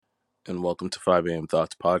and welcome to 5 a.m.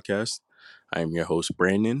 Thoughts Podcast. I am your host,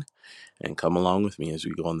 Brandon, and come along with me as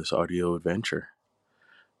we go on this audio adventure.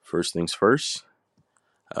 First things first,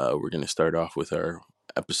 we're going to start off with our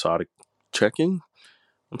episodic check in.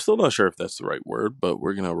 I'm still not sure if that's the right word, but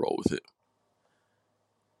we're going to roll with it.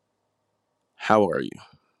 How are you?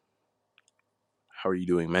 How are you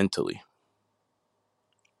doing mentally?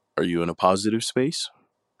 Are you in a positive space?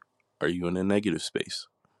 Are you in a negative space?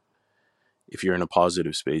 If you're in a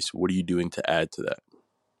positive space, what are you doing to add to that?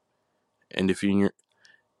 And if you're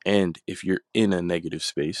in a negative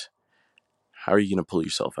space, how are you going to pull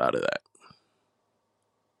yourself out of that?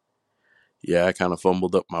 Yeah, I kind of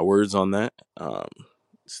fumbled up my words on that.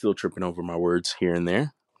 Still tripping over my words here and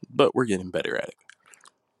there, but we're getting better at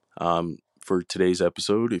it. For today's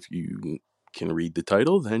episode, if you can read the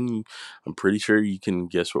title, then I'm pretty sure you can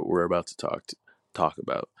guess what we're about to talk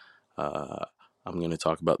about. Uh, I'm going to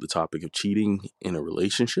talk about the topic of cheating in a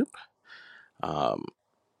relationship. Um,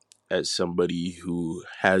 as somebody who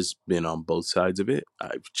has been on both sides of it,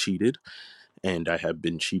 I've cheated and I have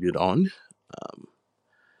been cheated on. Um,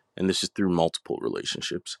 and this is through multiple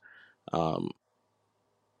relationships. Um,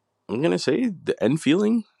 I'm gonna say the end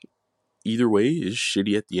feeling, either way, is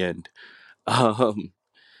shitty at the end. Um,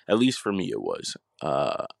 at least for me, it was.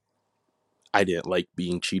 I didn't like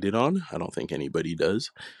being cheated on. I don't think anybody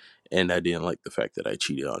does, and I didn't like the fact that I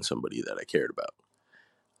cheated on somebody that I cared about.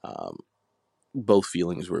 Um, both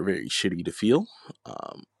feelings were very shitty to feel,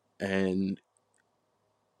 and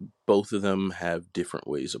both of them have different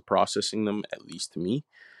ways of processing them. At least to me,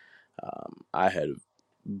 I had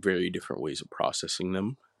very different ways of processing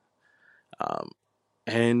them. Um,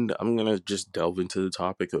 and I'm gonna just delve into the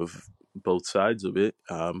topic of both sides of it.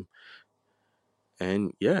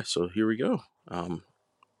 And yeah, so here we go.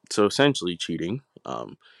 So essentially, cheating.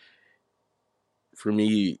 For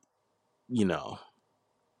me, you know,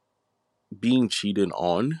 being cheated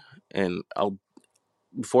on, and I'll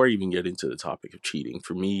before I even get into the topic of cheating.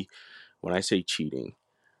 For me, when I say cheating,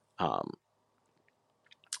 um,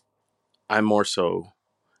 I more so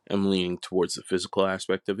am leaning towards the physical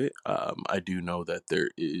aspect of it. I do know that there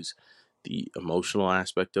is the emotional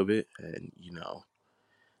aspect of it, and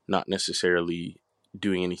not necessarily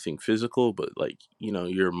doing anything physical, but like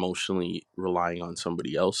you're emotionally relying on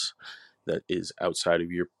somebody else that is outside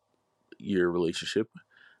of your relationship,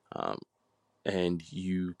 um, and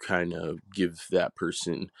you kind of give that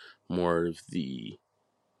person more of the,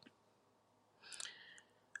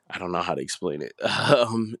 I don't know how to explain it,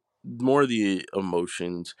 more of the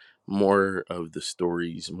emotions, more of the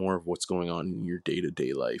stories, more of what's going on in your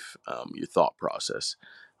day-to-day life, your thought process,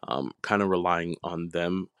 kind of relying on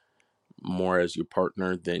them more as your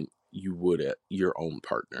partner than you would at your own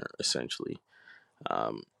partner, essentially.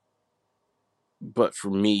 Um, but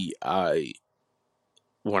for me,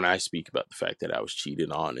 when I speak about the fact that I was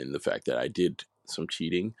cheated on and the fact that I did some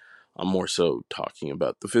cheating, I'm more so talking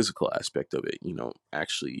about the physical aspect of it,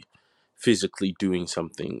 actually physically doing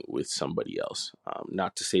something with somebody else.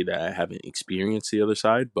 Not to say that I haven't experienced the other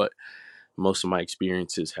side, but most of my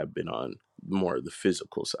experiences have been on more of the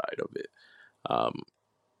physical side of it. Um,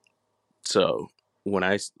 so when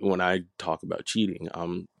I talk about cheating,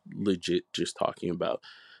 I'm legit just talking about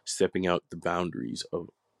stepping out the boundaries of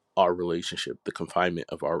our relationship, the confinement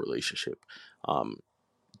of our relationship. Um,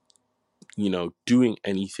 doing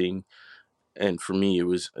anything, and for me, it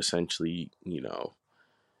was essentially,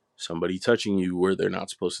 somebody touching you where they're not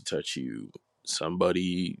supposed to touch you,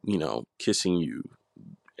 somebody, kissing you,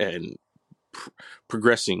 and pr-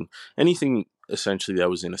 progressing anything essentially that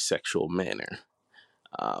was in a sexual manner.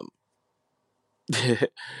 Um,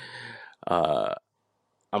 uh,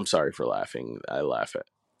 I'm sorry for laughing. I laugh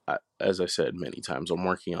as I said many times, I'm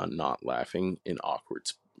working on not laughing in awkward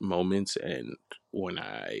moments and when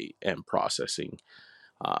I am processing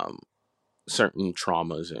um, certain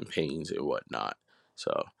traumas and pains and whatnot.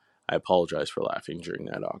 So I apologize for laughing during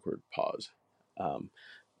that awkward pause. Um,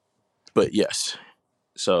 but yes,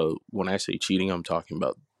 so when I say cheating, I'm talking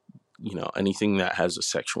about, anything that has a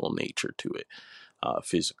sexual nature to it,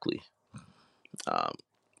 physically. Um,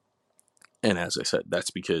 And as I said, that's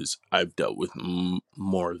because I've dealt with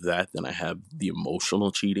more of that than I have the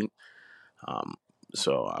emotional cheating. Um,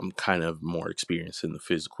 so I'm kind of more experienced in the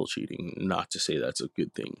physical cheating. Not to say that's a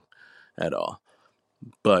good thing at all,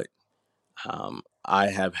 but I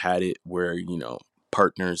have had it where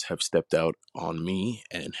partners have stepped out on me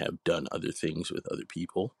and have done other things with other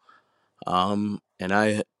people. And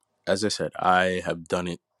as I said, I have done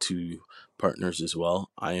it to partners as well.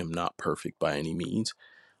 I am not perfect by any means,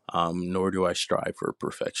 nor do I strive for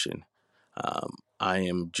perfection. I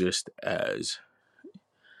am just as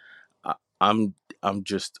I, I'm. I'm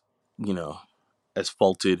just as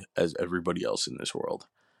faulted as everybody else in this world.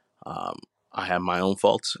 Um, I have my own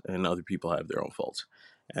faults, and other people have their own faults.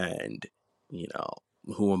 And, you know,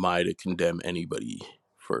 who am I to condemn anybody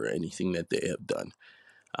for anything that they have done?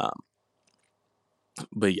 Um,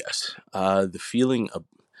 but yes, the feeling of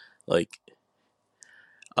like,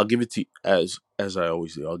 I'll give it to you, as I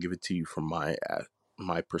always do. I'll give it to you from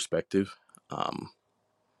my perspective. Um,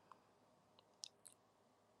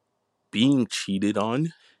 Being cheated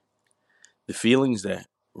on, the feelings that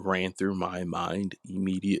ran through my mind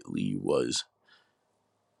immediately was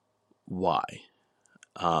why.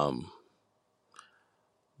 Um,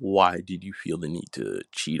 why did you feel the need to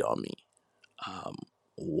cheat on me? Um,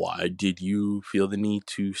 why did you feel the need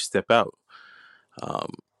to step out?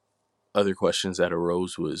 Um, Other questions that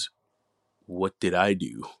arose was, what did I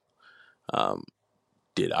do? Um,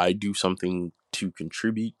 did I do something to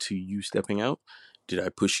contribute to you stepping out? Did I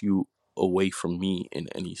push you away from me in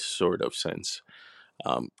any sort of sense?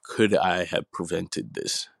 Could I have prevented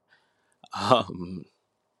this? Um,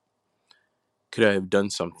 could I have done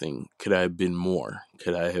something? Could I have been more?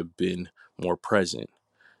 Could I have been more present?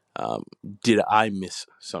 Um, did I miss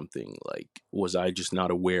something? Like, was I just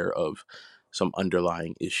not aware of some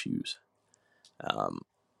underlying issues? Um,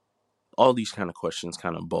 all these kind of questions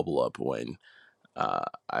kind of bubble up when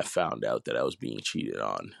I found out that I was being cheated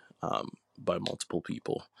on by multiple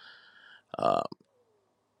people. Uh,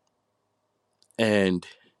 and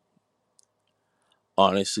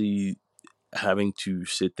honestly, having to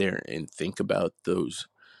sit there and think about those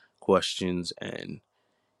questions and,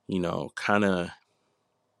 kind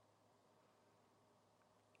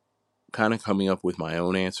of coming up with my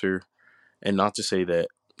own answer. And not to say that,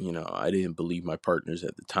 I didn't believe my partners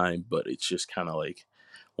at the time, but it's just kind of like,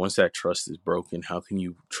 once that trust is broken, how can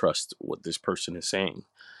you trust what this person is saying?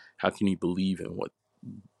 How can you believe in what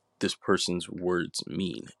this person's words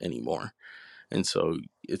mean anymore? And so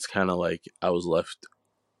it's kind of like I was left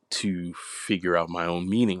to figure out my own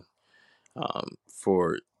meaning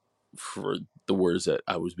for the words that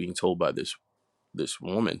I was being told by this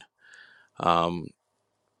woman. Um,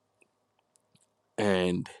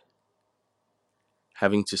 and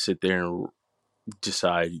having to sit there and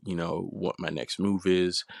decide, what my next move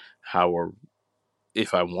is, how or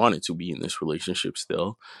if I wanted to be in this relationship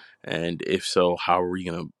still, and if so, how are we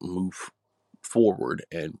gonna move forward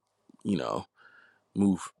and, you know,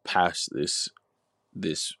 move past this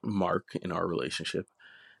mark in our relationship.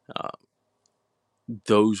 Uh,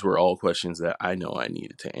 those were all questions that I know I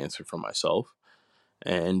needed to answer for myself,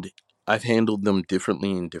 and I've handled them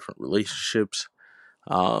differently in different relationships.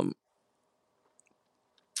 Um,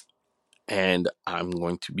 and I'm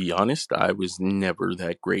going to be honest, I was never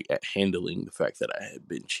that great at handling the fact that I had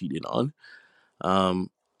been cheated on.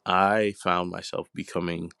 Um, I found myself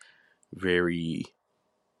becoming very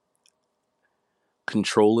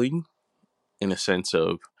controlling in a sense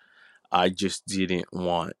of I just didn't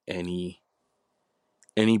want anybody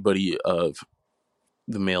of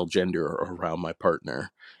the male gender around my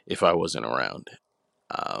partner if I wasn't around.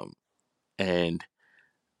 Um, and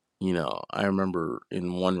I remember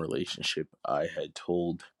in one relationship I had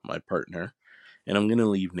told my partner, and I'm gonna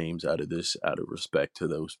leave names out of this out of respect to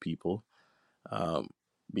those people, um,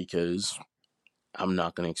 because I'm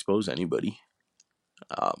not gonna expose anybody.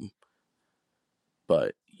 Um,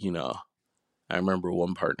 but I remember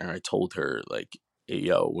one partner, I told her, like, hey,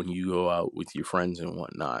 yo, when you go out with your friends and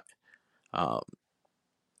whatnot, um,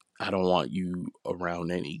 I don't want you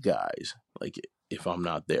around any guys. Like, if I'm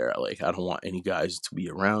not there, like, I don't want any guys to be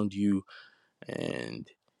around you. And,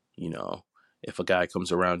 you know, if a guy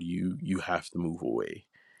comes around you, you have to move away.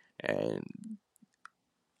 And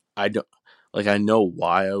I don't, like, I know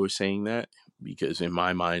why I was saying that, because in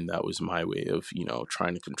my mind, that was my way of,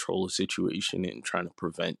 trying to control a situation and trying to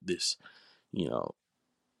prevent this, you know,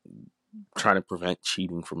 trying to prevent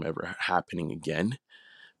cheating from ever happening again.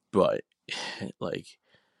 But like,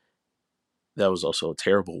 that was also a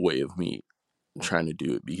terrible way of me trying to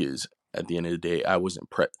do it, because at the end of the day, I wasn't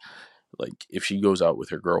like, if she goes out with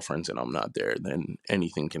her girlfriends and I'm not there, then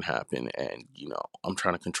anything can happen. And I'm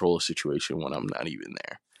trying to control a situation when I'm not even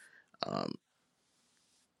there. um,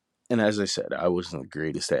 and as I said, I wasn't the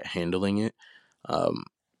greatest at handling it. um,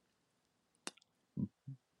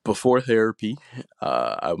 Before therapy,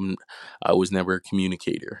 I was never a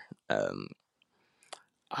communicator.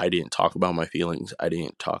 I didn't talk about my feelings. I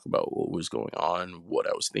didn't talk about what was going on, what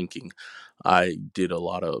I was thinking. I did a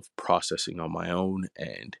lot of processing on my own,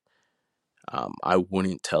 and I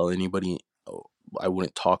wouldn't tell anybody. I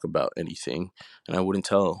wouldn't talk about anything, and I wouldn't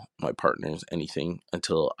tell my partners anything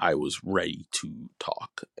until I was ready to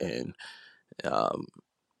talk um,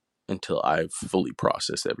 until I've fully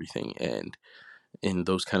processed everything. And in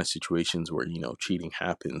those kind of situations where, cheating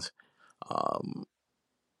happens, um,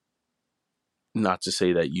 not to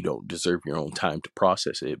say that you don't deserve your own time to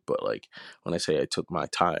process it, but like when I say I took my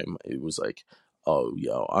time, it was like, oh,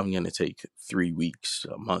 I'm going to take 3 weeks,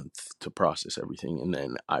 a month to process everything, and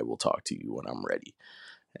then I will talk to you when I'm ready.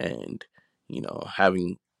 And,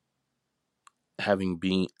 having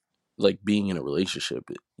being in a relationship,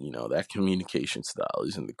 that communication style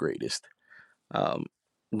isn't the greatest. Um,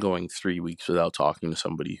 Going 3 weeks without talking to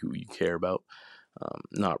somebody who you care about,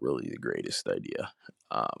 not really the greatest idea.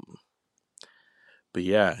 Um, but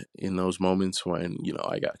yeah, in those moments when,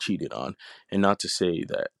 I got cheated on, and not to say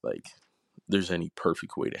that like there's any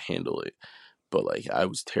perfect way to handle it, but like I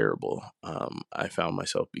was terrible. I found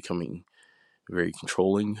myself becoming very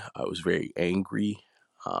controlling. I was very angry.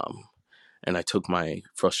 Um, and I took my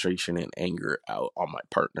frustration and anger out on my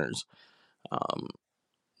partners. Um,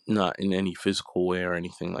 Not in any physical way or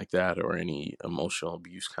anything like that, or any emotional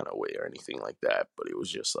abuse kind of way or anything like that, but it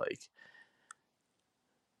was just like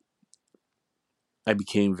I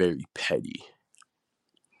became very petty.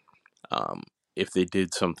 If they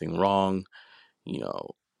did something wrong, you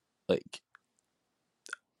know, like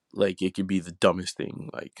it could be the dumbest thing.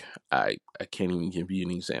 Like I can't even give you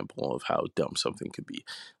an example of how dumb something could be.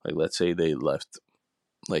 Like let's say they left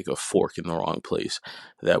like a fork in the wrong place,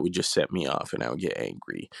 that would just set me off, and I would get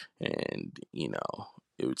angry, and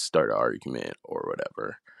it would start an argument or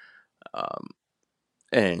whatever. Um,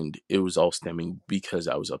 and it was all stemming because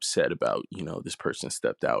I was upset about this person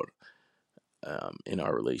stepped out in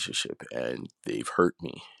our relationship, and they've hurt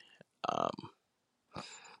me. Um,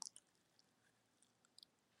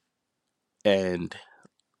 and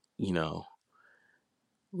you know,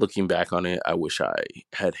 looking back on it, I wish I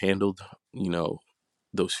had handled you know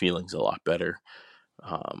those feelings a lot better.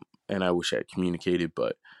 And I wish I had communicated,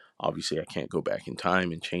 but obviously I can't go back in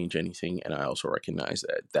time and change anything. And I also recognize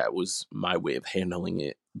that that was my way of handling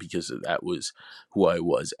it because that was who I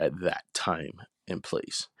was at that time and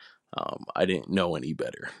place. I didn't know any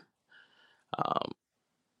better. Um,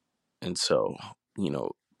 and so,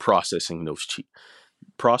 processing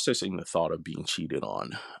processing the thought of being cheated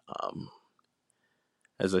on. Um,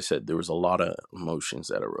 as I said, there was a lot of emotions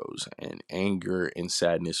that arose, and anger and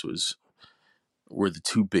sadness were the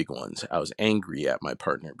two big ones. I was angry at my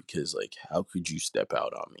partner because like how could you step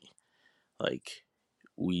out on me? Like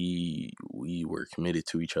we were committed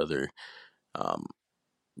to each other. Um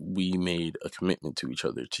we made a commitment to each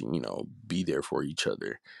other to, be there for each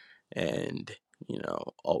other, and,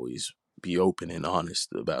 always be open and honest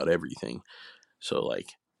about everything. So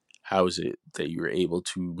like how is it that you're able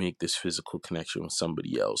to make this physical connection with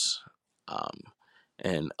somebody else, um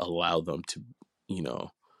and allow them to, you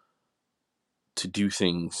know, to do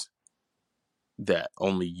things that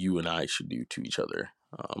only you and I should do to each other,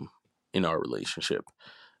 in our relationship?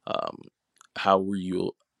 Um, how were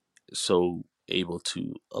you so able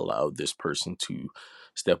to allow this person to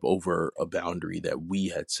step over a boundary that we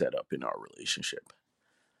had set up in our relationship?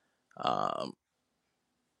 Um,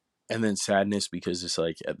 and then sadness, because it's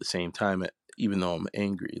like at the same time, even though I'm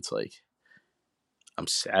angry, it's like I'm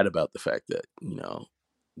sad about the fact that,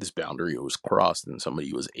 this boundary was crossed and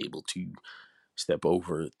somebody was able to step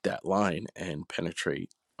over that line and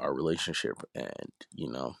penetrate our relationship. And,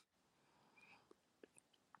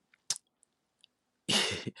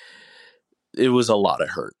 it was a lot of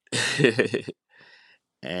hurt.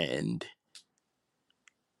 And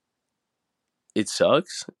it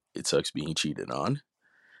sucks. It sucks being cheated on.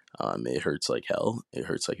 It hurts like hell. It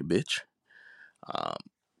hurts like a bitch. Um,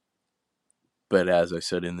 but as I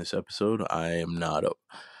said in this episode, I am not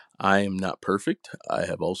perfect. I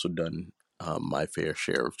have also done my fair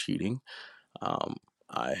share of cheating. Um,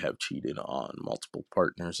 I have cheated on multiple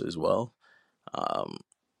partners as well. Um,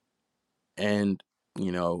 and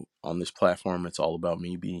on this platform, it's all about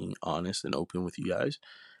me being honest and open with you guys.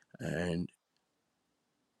 And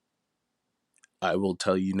I will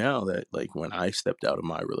tell you now that like when I stepped out of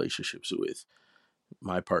my relationships with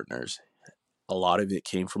my partners, a lot of it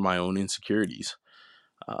came from my own insecurities.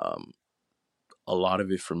 Um, a lot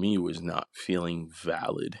of it for me was not feeling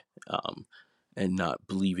valid, and not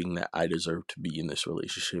believing that I deserve to be in this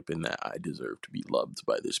relationship and that I deserve to be loved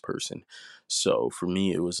by this person. So for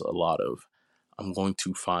me, it was a lot of I'm going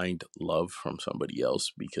to find love from somebody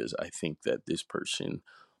else because I think that this person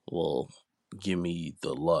will give me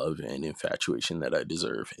the love and infatuation that I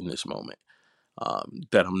deserve in this moment,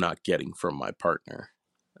 that I'm not getting from my partner.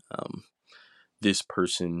 Um, this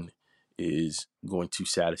person is going to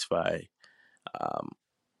satisfy um,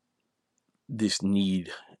 this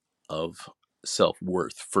need of self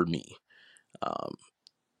worth for me. Um,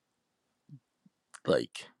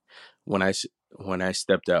 Like when I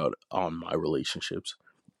stepped out on my relationships,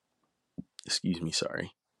 excuse me,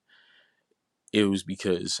 sorry, it was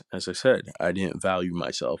because, as I said, I didn't value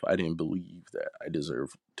myself. I didn't believe that I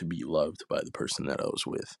deserved to be loved by the person that I was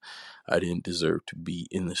with. I didn't deserve to be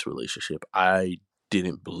in this relationship. I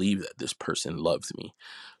didn't believe that this person loved me.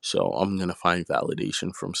 So I'm going to find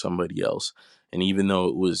validation from somebody else. And even though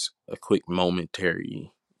it was a quick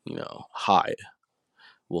momentary, high,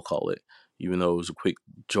 we'll call it, even though it was a quick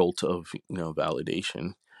jolt of,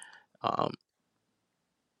 validation, um,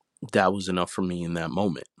 that was enough for me in that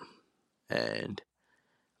moment. And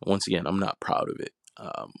once again, I'm not proud of it.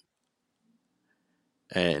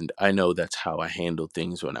 And I know that's how I handled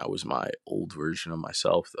things when I was my old version of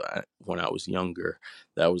myself. When I was younger,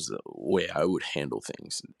 that was the way I would handle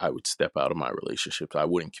things. I would step out of my relationships. I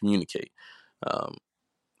wouldn't communicate. Um,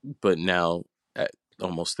 but now, at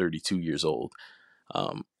almost 32 years old,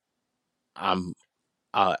 um, I'm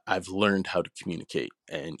I've learned how to communicate.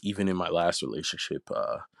 And even in my last relationship,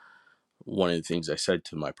 one of the things I said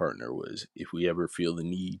to my partner was, if we ever feel the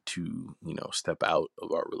need to, step out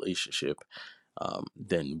of our relationship,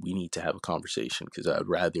 then we need to have a conversation, because I'd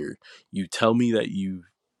rather you tell me that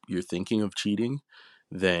you're thinking of cheating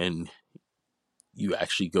than you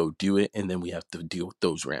actually go do it, and then we have to deal with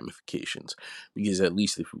those ramifications. Because at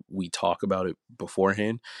least if we talk about it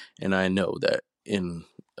beforehand, and I know that in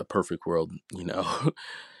a perfect world,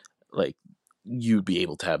 like, you'd be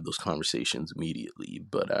able to have those conversations immediately,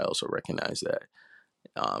 but I also recognize that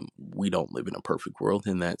we don't live in a perfect world,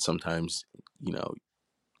 and that sometimes, you know,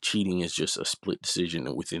 cheating is just a split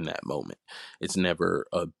decision within that moment. It's never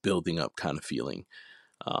a building up kind of feeling.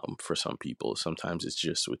 For some people, sometimes it's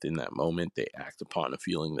just within that moment they act upon a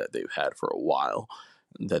feeling that they've had for a while,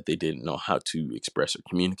 that they didn't know how to express or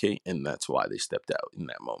communicate, and that's why they stepped out in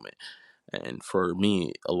that moment. And for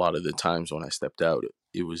me, a lot of the times when I stepped out,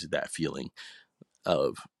 it was that feeling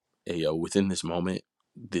of, hey, yo, within this moment,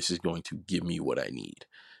 this is going to give me what I need.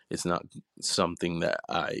 It's not something that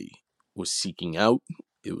I was seeking out.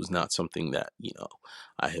 It was not something that,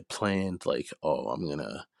 I had planned, like, oh, I'm going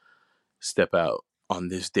to step out on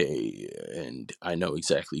this day and I know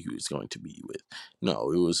exactly who it's going to be with.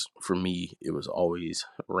 No, it was, for me, it was always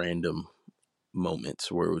random moments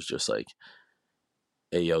where it was just like,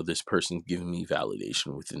 hey, yo, this person's giving me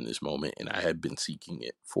validation within this moment, and I had been seeking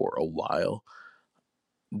it for a while.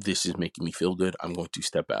 This is making me feel good. I'm going to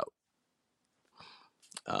step out.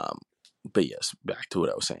 Um, but yes, back to what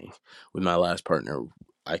I was saying. With my last partner,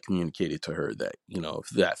 I communicated to her that, if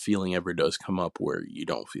that feeling ever does come up where you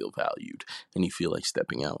don't feel valued and you feel like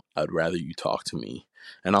stepping out, I'd rather you talk to me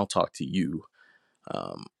and I'll talk to you,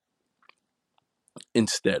 um,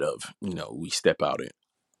 instead of, we step out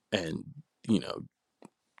and, you know,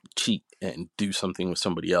 cheat and do something with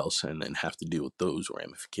somebody else and then have to deal with those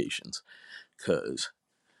ramifications. Because,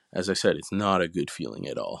 as I said, it's not a good feeling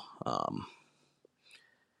at all.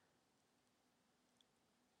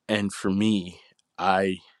 And for me,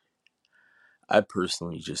 I I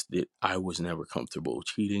personally just did. I was never comfortable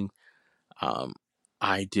cheating. Um,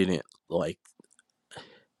 I didn't like.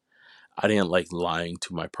 I didn't like lying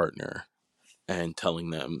to my partner and telling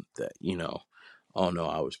them that, oh no,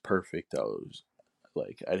 I was perfect. I was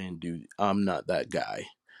like, I didn't do. I'm not that guy.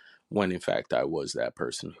 When in fact I was that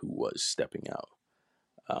person who was stepping out.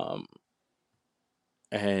 Um,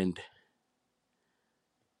 and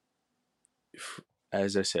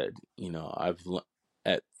as I said,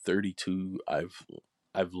 at 32,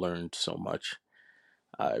 I've learned so much.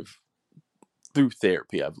 I've Through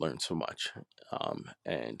therapy, I've learned so much.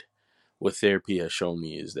 And what therapy has shown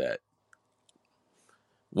me is that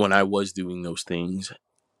when I was doing those things,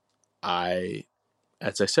 I,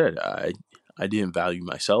 as I said, I didn't value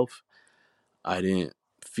myself. I didn't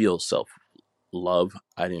feel self love.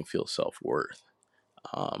 I didn't feel self worth.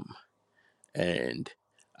 Um, and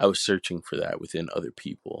I was searching for that within other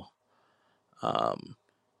people. Um,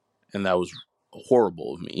 and that was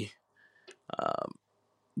horrible of me. Um,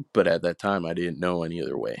 but at that time, I didn't know any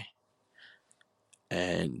other way.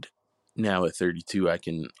 And now at 32, I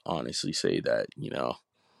can honestly say that,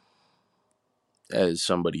 as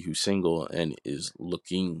somebody who's single and is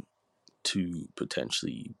looking to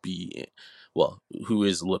potentially be, well, who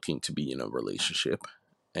is looking to be in a relationship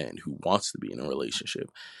and who wants to be in a relationship,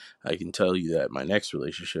 I can tell you that my next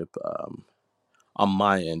relationship, on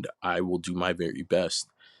my end, I will do my very best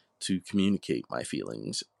to communicate my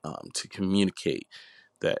feelings, to communicate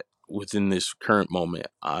that within this current moment,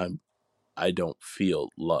 I don't feel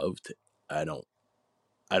loved. I don't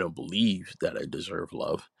I don't believe that I deserve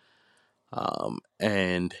love.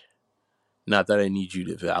 And not that I need you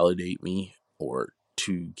to validate me or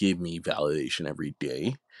to give me validation every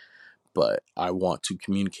day, but I want to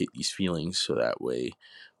communicate these feelings so that way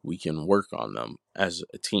we can work on them as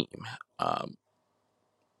a team. Um,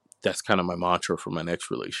 that's kind of my mantra for my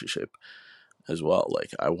next relationship as well.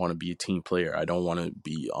 Like, I want to be a team player. I don't want to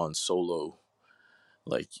be on solo.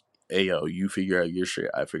 Like, hey, yo, you figure out your shit,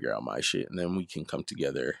 I figure out my shit, and then we can come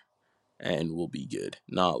together and we'll be good.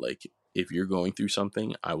 Not like, if you're going through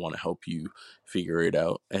something, I want to help you figure it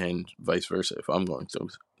out, and vice versa. If I'm going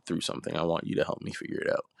through something, I want you to help me figure it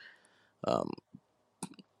out. Um,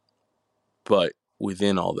 but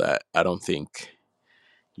within all that, I don't think,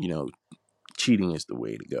 you know, cheating is the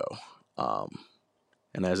way to go.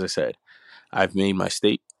 And as I said, I've made my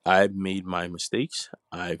mistakes.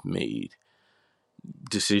 I've made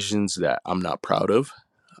decisions that I'm not proud of.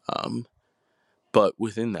 Um, but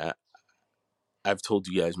within that, I've told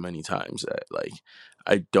you guys many times that, like,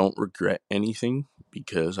 I don't regret anything,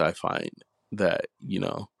 because I find that,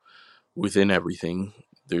 within everything,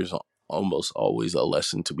 there's almost always a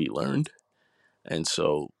lesson to be learned. And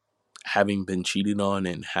so, having been cheated on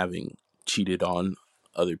and having cheated on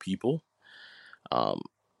other people, um,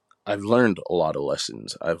 I've learned a lot of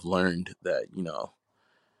lessons. I've learned that,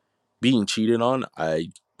 being cheated on,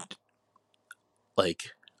 like,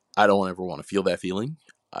 I don't ever want to feel that feeling.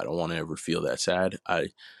 I don't want to ever feel that sad.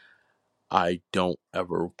 I don't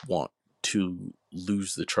ever want to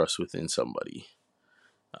lose the trust within somebody.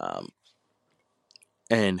 Um,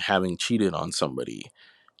 and having cheated on somebody,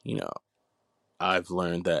 you know, I've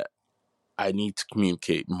learned that I need to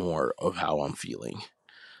communicate more of how I'm feeling.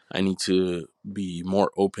 I need to be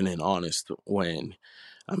more open and honest when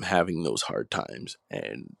I'm having those hard times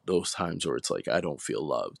and those times where it's like I don't feel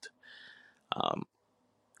loved. Um,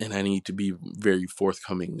 and I need to be very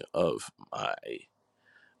forthcoming of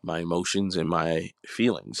my emotions and my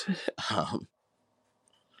feelings. um,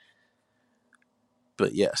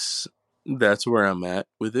 but yes, that's where I'm at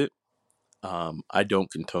with it. I don't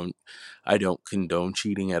condone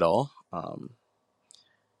cheating at all.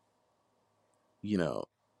 You know,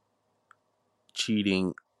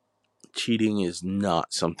 cheating cheating is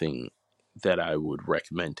not something that I would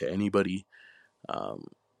recommend to anybody. Um,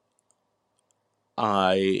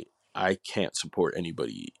 I I can't support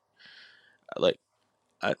anybody. Like,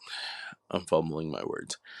 I, I'm fumbling my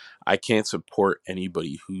words. I can't support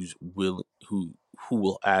anybody who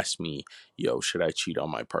will ask me, "Yo, should I cheat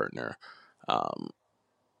on my partner?"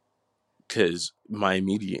 Because my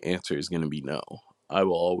immediate answer is going to be no. I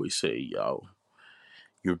will always say, "Yo,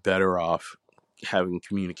 you're better off having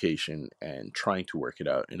communication and trying to work it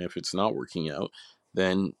out. And if it's not working out,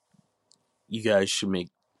 then you guys should make,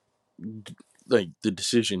 like, the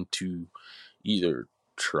decision to either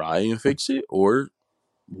try and fix it or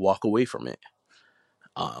walk away from it."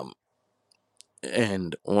 Um,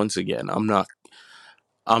 and once again, I'm not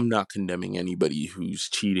condemning anybody who's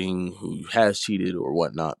cheating, who has cheated or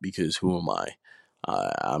whatnot, because who am I?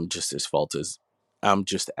 I'm just I'm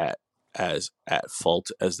just at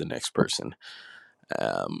fault as the next person.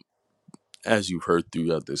 Um, as you've heard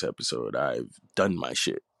throughout this episode, I've done my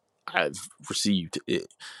shit. I've received it.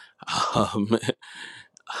 Um,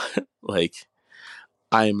 like,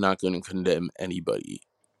 I am not going to condemn anybody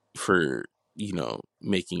for,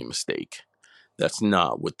 making a mistake. That's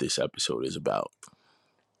not what this episode is about.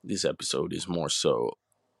 This episode is more so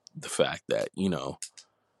the fact that,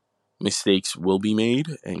 mistakes will be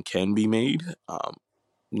made and can be made.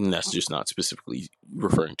 And that's just not specifically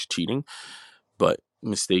referring to cheating, but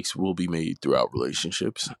mistakes will be made throughout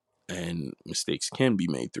relationships, and mistakes can be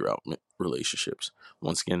made throughout relationships.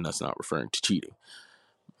 Once again, that's not referring to cheating.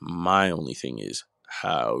 My only thing is,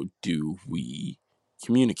 how do we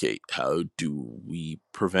communicate? How do we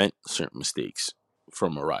prevent certain mistakes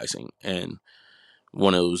from arising? And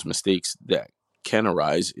one of those mistakes that can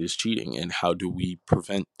arise is cheating. And how do we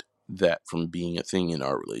prevent that from being a thing in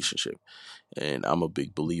our relationship? And I'm a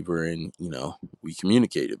big believer in, we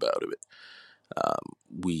communicate about it.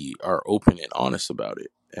 We are open and honest about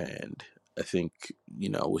it. And I think,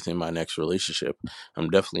 within my next relationship, I'm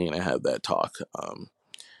definitely going to have that talk.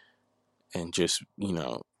 And just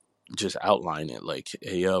outline it like,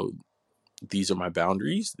 hey, yo, these are my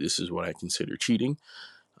boundaries. This is what I consider cheating.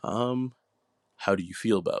 Um, how do you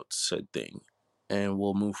feel about said thing? And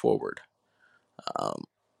we'll move forward. Um,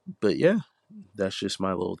 but yeah, that's just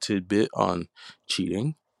my little tidbit on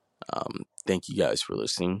cheating. Thank you guys for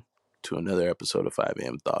listening to another episode of 5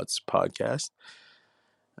 a.m. Thoughts podcast.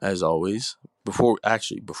 As always, before I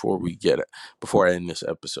end this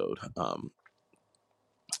episode,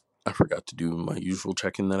 I forgot to do my usual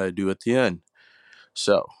check-in that I do at the end.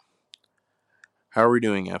 So, how are we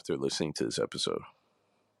doing after listening to this episode?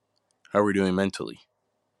 How are we doing mentally?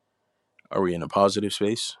 Are we in a positive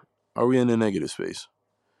space? Are we in a negative space?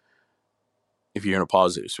 If you're in a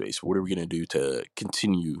positive space, what are we going to do to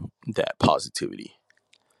continue that positivity?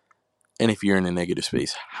 And if you're in a negative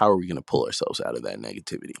space, how are we going to pull ourselves out of that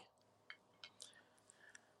negativity?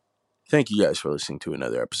 Thank you guys for listening to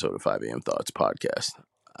another episode of 5 a.m. Thoughts Podcast.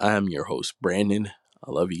 I am your host, Brandon.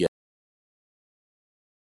 I love you guys.